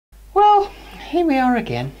here we are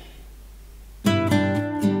again.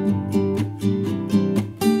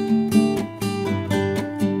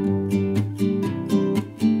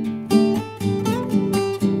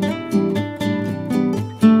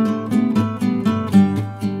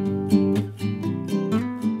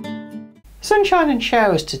 Sunshine and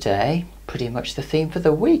showers today, pretty much the theme for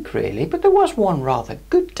the week really, but there was one rather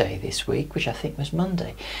good day this week, which I think was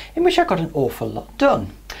Monday, in which I got an awful lot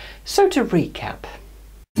done. So to recap,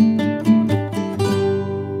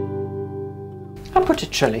 I put a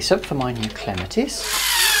trellis up for my new clematis.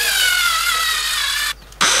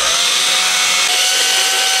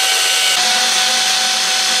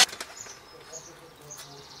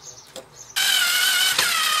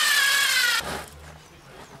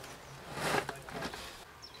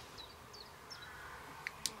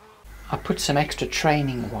 I put some extra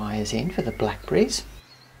training wires in for the blackberries.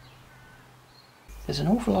 There's an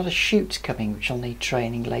awful lot of shoots coming which will need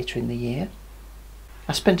training later in the year.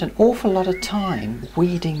 I spent an awful lot of time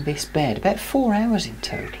weeding this bed, about 4 hours in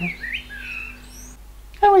total.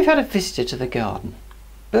 And we've had a visitor to the garden.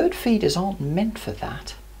 Bird feeders aren't meant for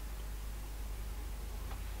that.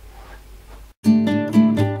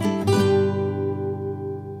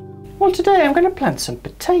 Well, today I'm going to plant some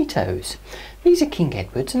potatoes. These are King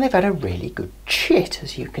Edwards and they've had a really good chit,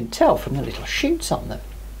 as you can tell from the little shoots on them.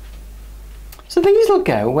 So these will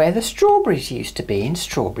go where the strawberries used to be in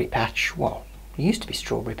Strawberry Patch. Well, it used to be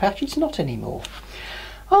Strawberry Patch, it's not anymore.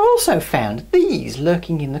 I also found these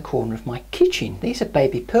lurking in the corner of my kitchen. These are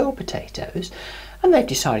baby pearl potatoes and they've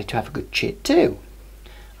decided to have a good chit too.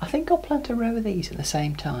 I think I'll plant a row of these at the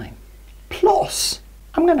same time. Plus,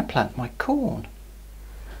 I'm going to plant my corn.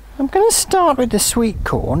 I'm going to start with the sweet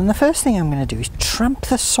corn, and the first thing I'm going to do is tramp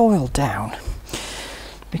the soil down,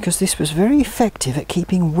 because this was very effective at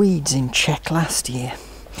keeping weeds in check last year.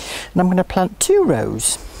 And I'm going to plant 2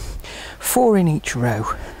 rows, 4 in each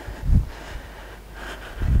row.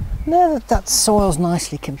 Now that that soil's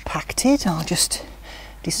nicely compacted, I'll just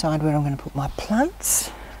decide where I'm going to put my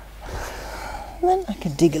plants. And then I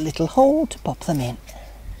can dig a little hole to pop them in.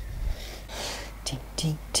 Dee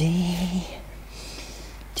dee dee.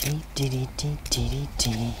 Dee dee dee dee dee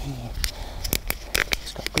dee.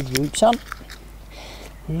 It's got good roots on.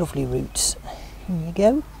 Lovely roots. Here you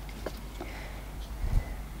go.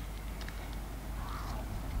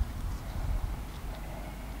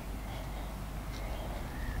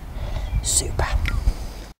 Super.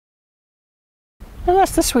 And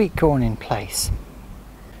that's the sweet corn in place.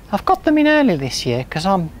 I've got them in early this year because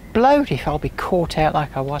I'm blowed if I'll be caught out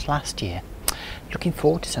like I was last year. Looking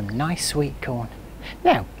forward to some nice sweet corn.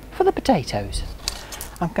 Now, for the potatoes,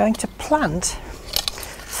 I'm going to plant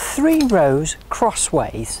 3 rows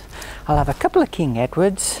crossways. I'll have a couple of King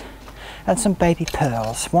Edwards and some baby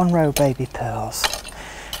pearls, 1 row baby pearls.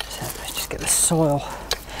 So let's just get the soil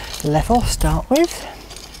level, start with.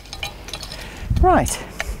 Right,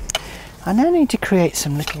 I now need to create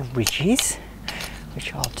some little ridges,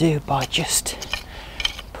 which I'll do by just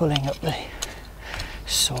pulling up the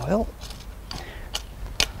soil.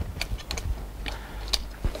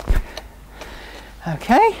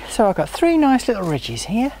 Okay, so I've got 3 nice little ridges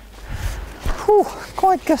here. Whew,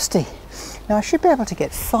 quite gusty. Now I should be able to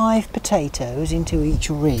get 5 potatoes into each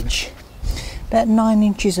ridge, about 9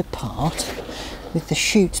 inches apart, with the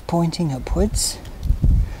shoots pointing upwards.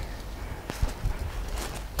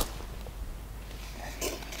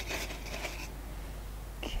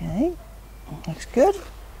 Okay, looks good.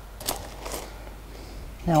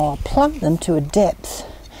 Now I'll plant them to a depth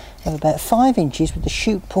of about 5 inches with the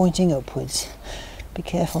shoot pointing upwards. Be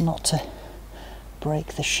careful not to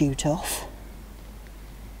break the shoot off.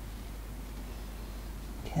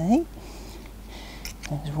 Okay,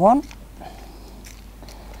 there's 1.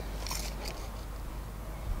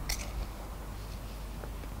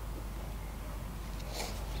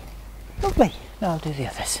 Lovely, now I'll do the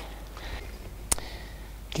others.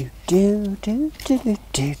 Do do do do do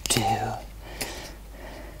do do.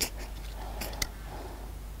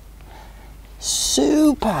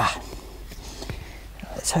 Super!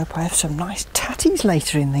 Let's hope I have some nice tatties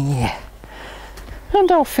later in the year.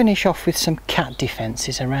 And I'll finish off with some cat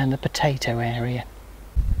defences around the potato area.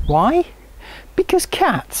 Why? Because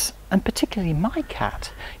cats, and particularly my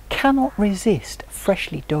cat, cannot resist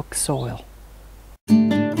freshly dug soil.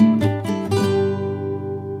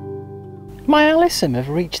 My alyssum have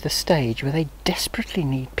reached the stage where they desperately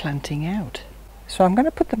need planting out. So I'm going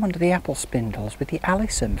to put them under the apple spindles with the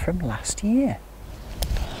alyssum from last year.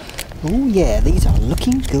 Oh yeah, these are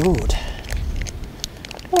looking good.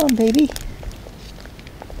 Come on, baby.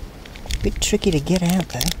 Bit tricky to get out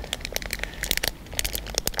though.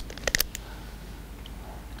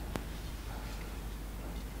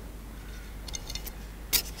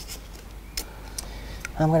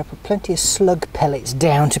 I'm going to put plenty of slug pellets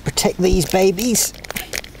down to protect these babies.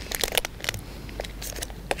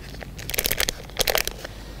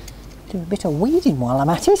 Do a bit of weeding while I'm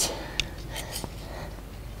at it.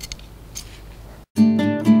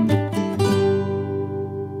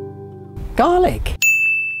 Garlic,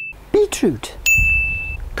 beetroot,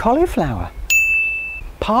 cauliflower,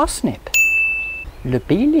 parsnip,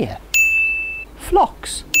 lobelia,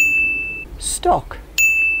 phlox, stock,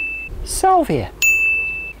 salvia,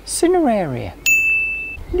 cineraria,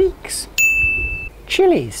 leeks,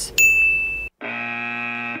 chilies.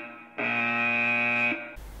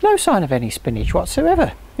 No sign of any spinach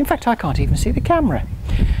whatsoever. In fact, I can't even see the camera.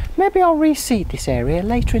 Maybe I'll reseed this area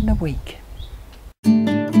later in the week.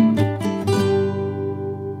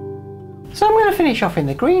 So I'm going to finish off in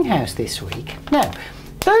the greenhouse this week. Now,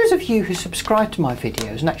 those of you who subscribe to my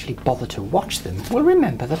videos and actually bother to watch them will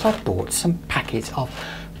remember that I bought some packets of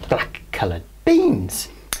black coloured beans.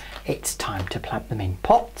 It's time to plant them in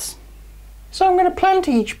pots. So I'm going to plant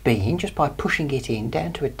each bean just by pushing it in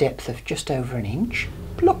down to a depth of just over an inch.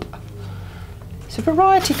 Plop. It's a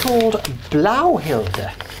variety called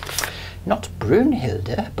Blauhilde. Not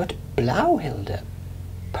Brunhilde, but Blauhilde.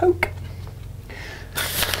 Poke.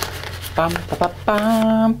 Bam ba ba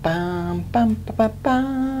bam bam bam ba ba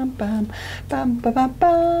bam bam bam ba ba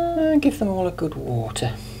bam. Give them all a good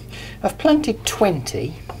water. I've planted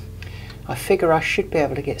 20. I figure I should be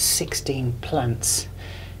able to get 16 plants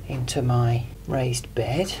into my raised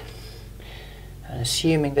bed, and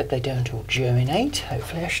assuming that they don't all germinate,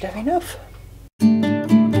 hopefully I should have enough.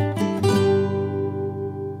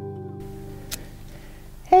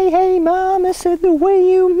 Hey, hey, Mama said the way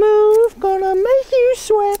you move, gonna make you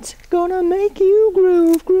sweat, gonna make you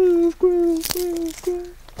groove, groove, groove, groove,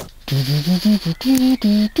 groove.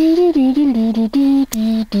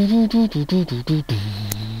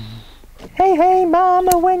 Hey, hey,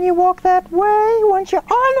 Mama, when you walk that way, once you're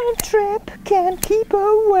on a trip, can't keep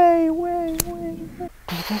away, way, way.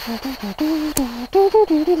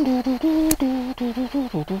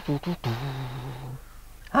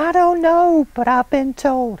 I don't know, but I've been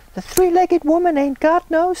told the three-legged woman ain't got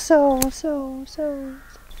no soul, so.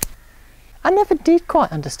 I never did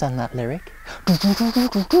quite understand that lyric.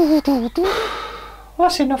 Well,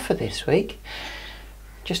 that's enough for this week.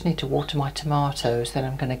 Just need to water my tomatoes, then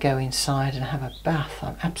I'm going to go inside and have a bath.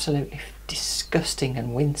 I'm absolutely disgusting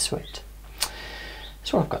and windswept.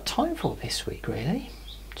 That's all I've got time for this week, really.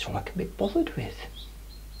 It's all I can be bothered with.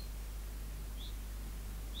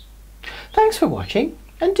 Thanks for watching,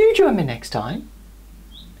 and do join me next time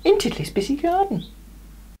in Titli's Busy Garden.